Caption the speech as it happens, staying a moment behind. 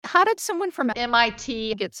how did someone from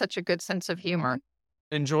MIT get such a good sense of humor?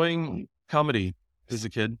 Enjoying comedy as a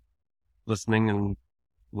kid, listening and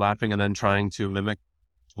laughing, and then trying to mimic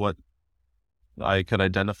what I could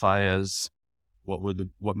identify as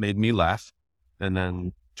what made me laugh, and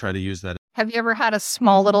then try to use that. Have you ever had a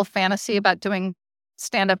small little fantasy about doing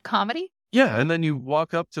stand-up comedy? Yeah, and then you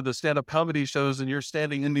walk up to the stand-up comedy shows and you're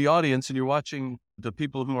standing in the audience and you're watching the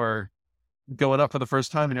people who are going up for the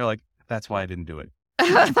first time and you're like, that's why I didn't do it.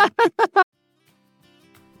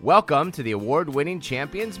 Welcome to the award-winning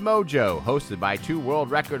Champions Mojo, hosted by 2 world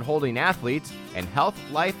record-holding athletes and health,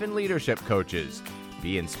 life, and leadership coaches.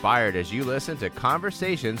 Be inspired as you listen to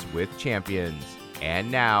Conversations with Champions. And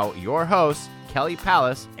now, your hosts, Kelly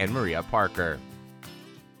Pallas and Maria Parker.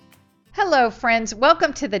 Hello, friends.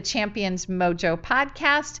 Welcome to the Champions Mojo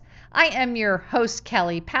podcast. I am your host,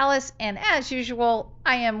 Kelly Pallas, and as usual,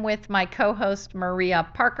 I am with my co-host, Maria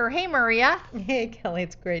Parker. Hey, Maria. Hey, Kelly.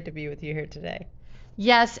 It's great to be with you here today.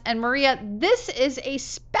 Yes, and Maria, this is a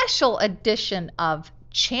special edition of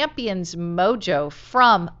Champions Mojo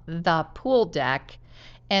from the pool deck,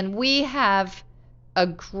 and we have a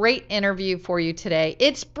great interview for you today.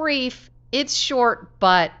 It's brief, it's short,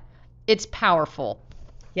 but it's powerful.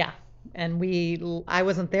 Yeah, and I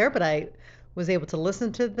wasn't there, but I was able to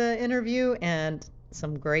listen to the interview and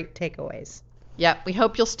some great takeaways. Yep, we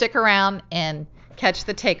hope you'll stick around and catch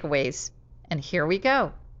the takeaways. And here we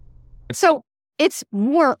go. So it's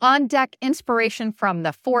more on-deck inspiration from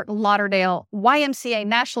the Fort Lauderdale YMCA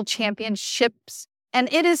National Championships.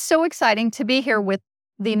 And it is so exciting to be here with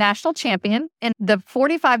the national champion in the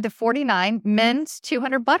 45 to 49 men's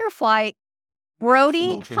 200 butterfly,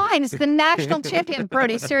 Brodie Hynes, the national champion.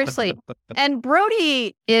 Brodie, seriously. And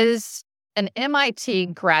Brodie is an MIT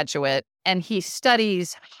graduate, and he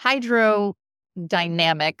studies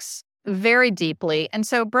hydrodynamics very deeply. And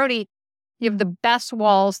so, Brodie, you have the best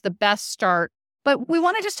walls, the best start. But we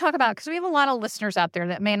want to just talk about, because we have a lot of listeners out there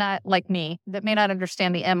that may not, like me, that may not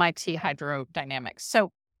understand the MIT hydrodynamics.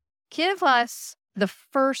 So give us the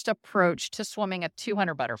first approach to swimming a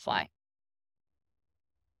 200 butterfly.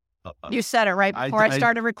 You said it right before I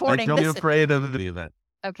started recording. Don't be afraid of the event.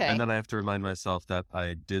 Okay. And then I have to remind myself that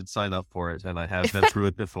I did sign up for it and I have been through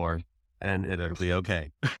it before and it'll be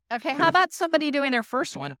okay. Okay. How about somebody doing their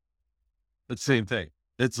first one? The same thing.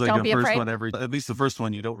 It's like Don't the first afraid. one at least the first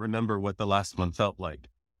one, you don't remember what the last one felt like.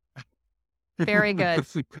 Very good.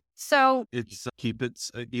 So it's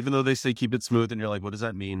even though they say keep it smooth and you're like, what does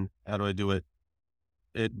that mean? How do I do it?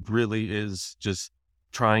 It really is just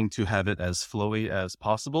trying to have it as flowy as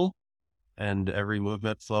possible and every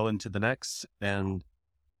movement flow into the next, and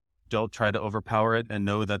don't try to overpower it and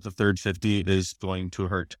know that the third 50 is going to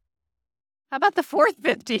hurt. how about the fourth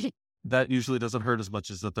 50? That usually doesn't hurt as much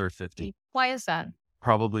as the third 50. Why is that?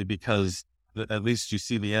 Probably because at least you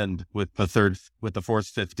see the end with the fourth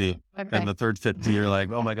 50 Okay. and the third 50. You're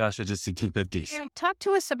like, oh my gosh, I just see 2 50s. Talk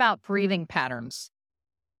to us about breathing patterns.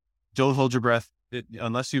 Don't hold your breath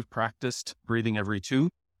unless you've practiced breathing every 2.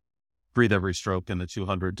 Breathe every stroke in the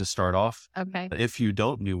 200 to start off. Okay. If you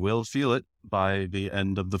don't, you will feel it by the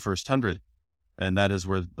end of the first 100. And that is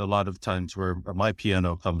where a lot of times where my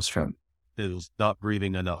piano comes from, is not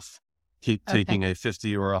breathing enough. Keep taking a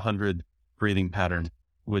 50 or 100 breathing pattern,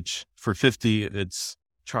 which for 50, it's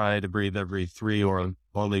try to breathe every 3 or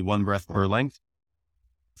only 1 breath per length.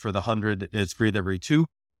 For the 100, it's breathe every 2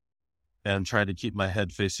 and try to keep my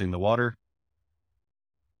head facing the water.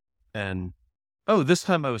 And this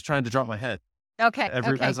time I was trying to drop my head. Okay.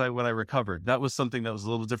 When I recovered. That was something that was a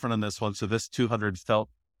little different on this one. So this 200 felt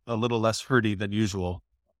a little less hurty than usual.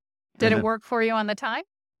 Did it work for you on the time?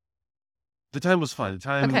 The time was fine.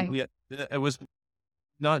 It was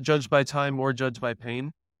not judged by time, more judged by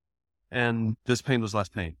pain. And this pain was less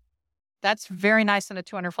pain. That's very nice in a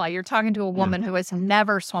 200 fly. You're talking to a woman who has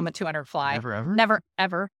never swum a 200 fly. Never, ever? Never,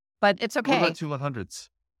 ever. But it's okay. What about 2 100s?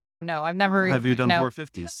 No, I've never. Have you done no.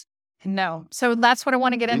 450s? No. So that's what I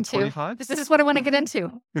want to get into. 25? This is what I want to get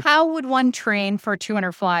into. How would one train for a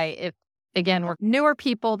 200 fly if, again, we're newer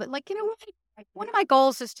people that one of my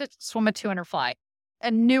goals is to swim a 200 fly. A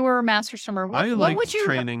newer master swimmer. I what would you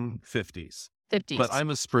training 50s. 50s. But I'm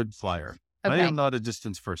a sprint flyer. Okay. I am not a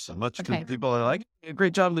distance person. People are like,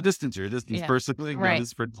 great job in the distance. You're a distance person, not a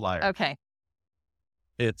sprint flyer. Okay.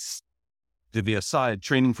 It's, to be aside,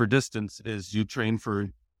 training for distance is you train for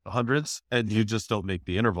 100s and you just don't make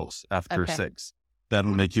the intervals after 6. That'll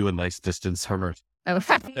make you a nice distance swimmer.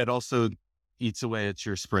 It also eats away at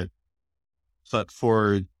your sprint. But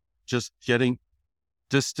for just getting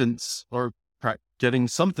distance or getting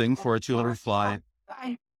something for a 200 fly,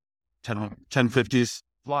 1050s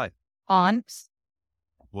fly. On?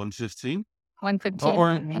 115? 115.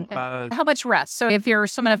 Or Okay. How much rest? So if you're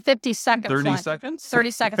swimming a 50-second 30 fly, seconds?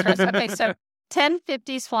 30 seconds rest. Okay, so 10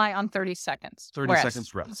 50s fly on 30 seconds. 30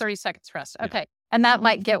 seconds rest. 30 seconds rest. Yeah. Okay. And that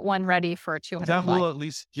might get one ready for a 200 That fly. will at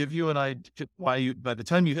least give you an idea. By the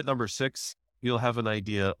time you hit number 6, you'll have an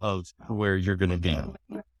idea of where you're going to be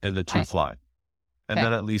in the 2 fly. And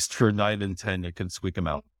then at least for 9 and 10, you can squeak them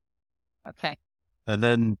out. Okay. And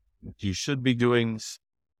then you should be doing,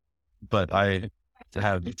 but I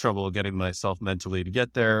have trouble getting myself mentally to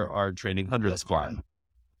get there, are training 100s fly,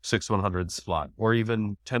 6 100s fly, or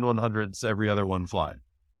even 10 100s every other one fly.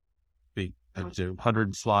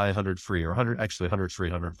 100 fly, 100 free, or 100 free,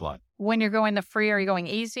 100 fly. When you're going the free, are you going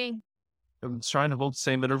easy? I'm trying to hold the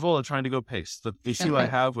same interval and trying to go pace. The issue I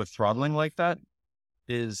have with throttling like that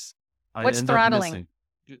is What's end throttling? up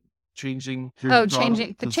missing. Changing your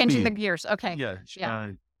changing speed. the gears. Okay.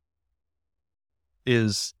 Yeah.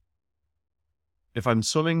 Is if I'm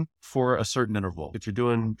swimming for a certain interval, if you're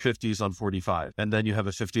doing 50s on 45 and then you have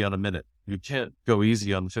a 50 on a minute, you can't go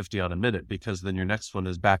easy on 50 on a minute because then your next one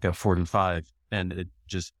is back at 45 and it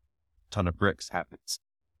just ton of bricks happens.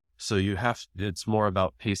 So it's more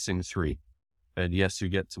about pacing 3. And yes, you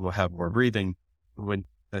get to have more breathing when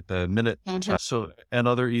at the minute. So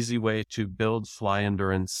another easy way to build fly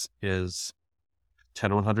endurance is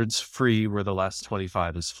 10 100s free where the last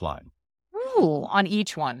 25 is fly. Ooh, on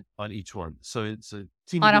each one. On each one. So it's a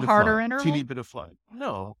teeny On bit a harder of fly, interval? teeny bit of fly.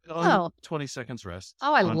 No, on 20 seconds rest.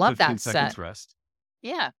 Oh, I on love 15 that seconds set. rest.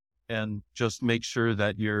 Yeah. And just make sure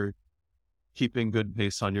that you're keeping good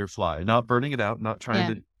pace on your fly, not burning it out, not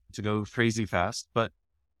trying to go crazy fast, but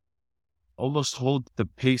almost hold the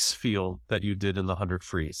pace feel that you did in the 100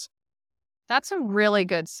 freeze. That's a really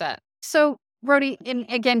good set. So, Brodie,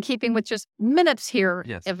 again, keeping with just minutes here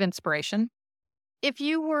of inspiration, if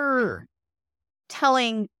you were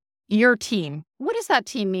telling your team, what does that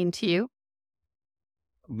team mean to you?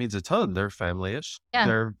 It means a ton. They're family-ish.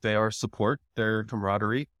 Yeah. They are support. They're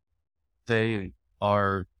camaraderie. They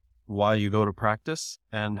are why you go to practice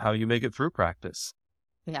and how you make it through practice.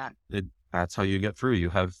 Yeah. That's how you get through. You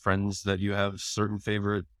have friends that you have certain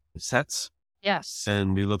favorite sets. Yes.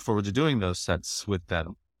 And we look forward to doing those sets with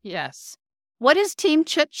them. Yes. What is Team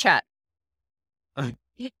Chit-Chat?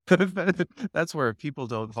 That's where people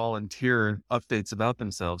don't volunteer updates about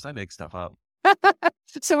themselves. I make stuff up.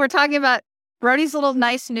 So we're talking about Brodie's little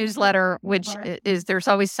nice newsletter, which is there's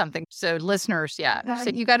always something. So listeners,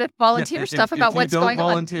 so you got to volunteer stuff about what's going on. If you don't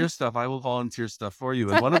volunteer stuff, I will volunteer stuff for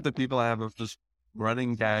you. And one of the people I have this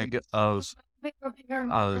running gag of,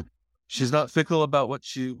 she's not fickle about what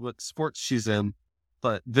sports she's in,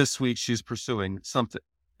 but this week she's pursuing something.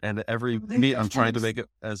 And every meet, I'm trying to make it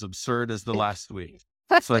as absurd as the last week.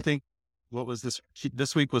 So I think, what was this?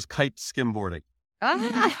 This week was kite skimboarding.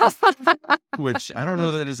 Which I don't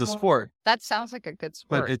know that is a sport. That sounds like a good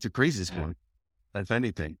sport. But it's a crazy sport, if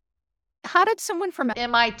anything. How did someone from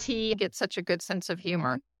MIT get such a good sense of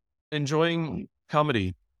humor? Enjoying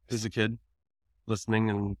comedy as a kid, listening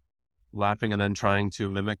and laughing and then trying to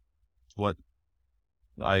mimic what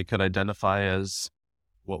I could identify as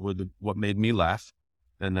what made me laugh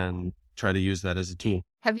and then try to use that as a tool.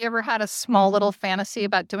 Have you ever had a small little fantasy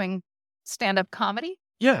about doing stand-up comedy?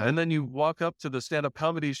 Yeah, and then you walk up to the stand-up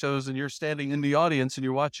comedy shows and you're standing in the audience and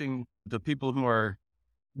you're watching the people who are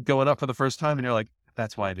going up for the first time and you're like,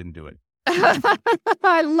 that's why I didn't do it.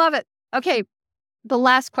 I love it. Okay, the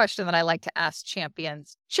last question that I like to ask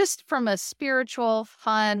champions, just from a spiritual,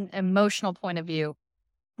 fun, emotional point of view,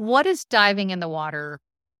 what is diving in the water?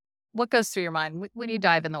 What goes through your mind when you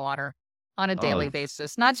dive in the water on a daily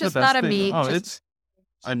basis? Not a meet.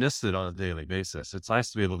 I missed it on a daily basis. It's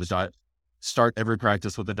nice to be able to start every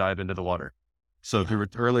practice with a dive into the water. So if you were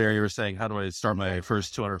earlier, you were saying, how do I start my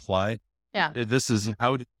first 200 fly? Yeah. This is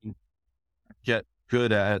how to get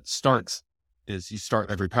good at starts is you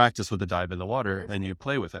start every practice with a dive in the water and you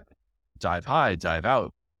play with it. Dive high, dive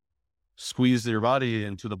out, squeeze your body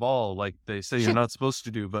into the ball like they say you're not supposed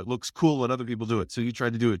to do, but looks cool when other people do it. So you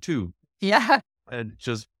try to do it too. Yeah. And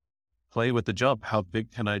just play with the jump. How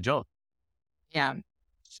big can I jump? Yeah.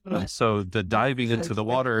 So the diving into the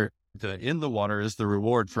water, in the water is the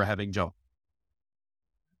reward for having jumped.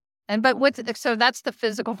 So that's the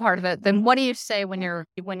physical part of it. Then what do you say when you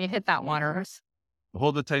hit that water?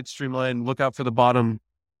 Hold the tight streamline, look out for the bottom,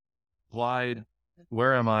 glide.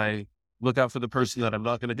 Where am I? Look out for the person that I'm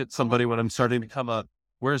not going to hit somebody when I'm starting to come up.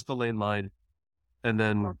 Where's the lane line? And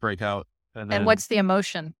then break out. And what's the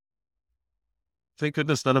emotion? Thank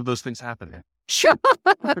goodness none of those things happen. Sure.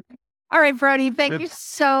 All right, Brodie, thank you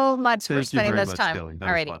so much for spending this time. All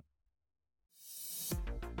righty.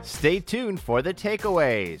 Stay tuned for the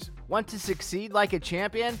takeaways. Want to succeed like a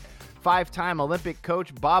champion? 5-time Olympic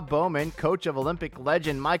coach Bob Bowman, coach of Olympic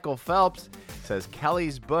legend Michael Phelps, says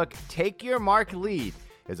Kelly's book, Take Your Mark, Lead,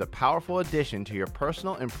 is a powerful addition to your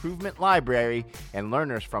personal improvement library, and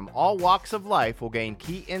learners from all walks of life will gain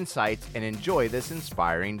key insights and enjoy this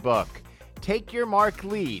inspiring book. Take Your Mark,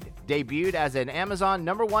 Lead debuted as an Amazon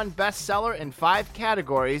 #1 bestseller in 5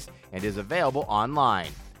 categories and is available online.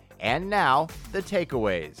 And now, the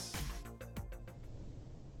takeaways.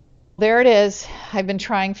 There it is. I've been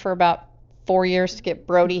trying for about 4 years to get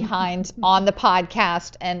Brodie Hynes on the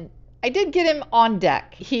podcast, and I did get him on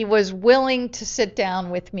deck. He was willing to sit down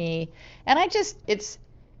with me, and I'm just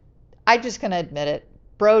going to admit it.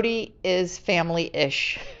 Brodie is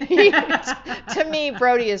family-ish. To me,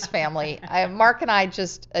 Brodie is family. Mark and I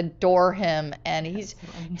just adore him, and he's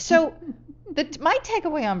so. My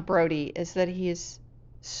takeaway on Brodie is that he is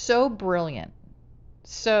so brilliant.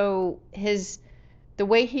 So the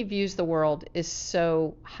way he views the world is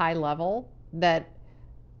so high level that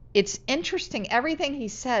it's interesting. Everything he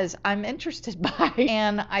says, I'm interested by.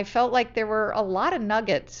 And I felt like there were a lot of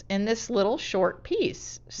nuggets in this little short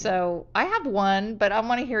piece. So I have one, but I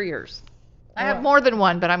want to hear yours. I have more than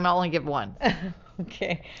one, but I'm only give one.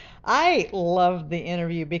 Okay. I loved the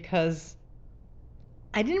interview because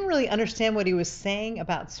I didn't really understand what he was saying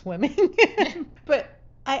about swimming, but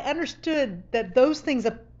I understood that those things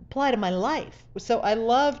apply to my life. So I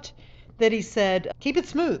loved that he said, keep it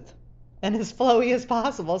smooth and as flowy as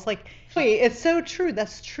possible. It's like, it's so true.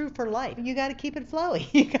 That's true for life. You got to keep it flowy.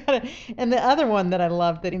 And the other one that I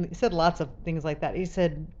loved, that he said lots of things like that. He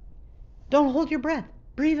said, don't hold your breath.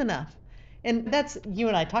 Breathe enough. And that's, you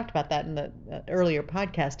and I talked about that in the earlier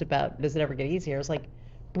podcast about, does it ever get easier? It's like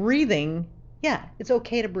breathing. Yeah, it's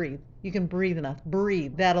okay to breathe. You can breathe enough.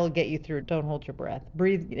 Breathe. That'll get you through. Don't hold your breath.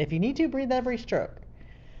 Breathe. If you need to, breathe every stroke.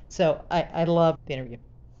 So I love the interview.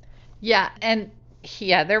 Yeah, and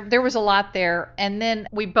there was a lot there. And then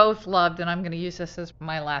we both loved, and I'm going to use this as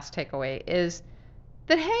my last takeaway, is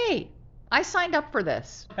that, hey, I signed up for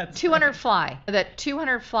this. That's 200 right. Fly. That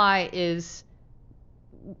 200 Fly is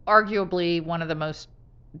arguably one of the most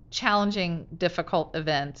challenging, difficult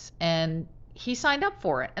events. And he signed up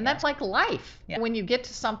for it. And that's like life. Yeah. When you get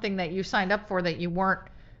to something that you signed up for that you weren't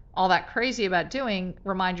all that crazy about doing,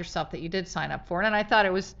 remind yourself that you did sign up for it. And I thought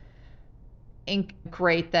it was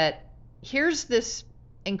great that here's this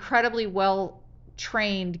incredibly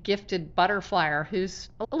well-trained, gifted butterflyer who's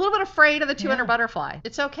a little bit afraid of the 200 butterfly.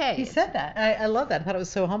 It's okay. He said that. I love that. I thought it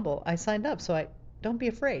was so humble. I signed up, so don't be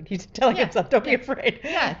afraid. He's telling himself, don't be afraid.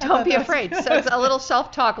 Yeah, don't be afraid. So it's a little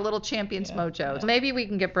self-talk, a little Champions mojo. So maybe we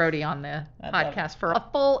can get Brodie on the podcast for a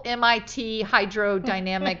full MIT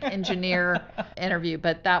hydrodynamic engineer interview.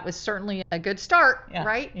 But that was certainly a good start,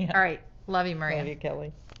 right? Yeah. All right. Love you, Maria. Love you,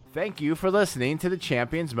 Kelly. Thank you for listening to the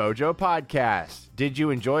Champions Mojo podcast. Did you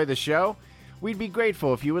enjoy the show? We'd be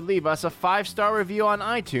grateful if you would leave us a 5-star review on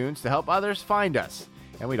iTunes to help others find us.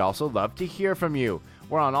 And we'd also love to hear from you.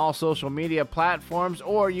 We're on all social media platforms,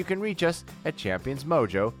 or you can reach us at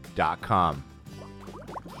championsmojo.com.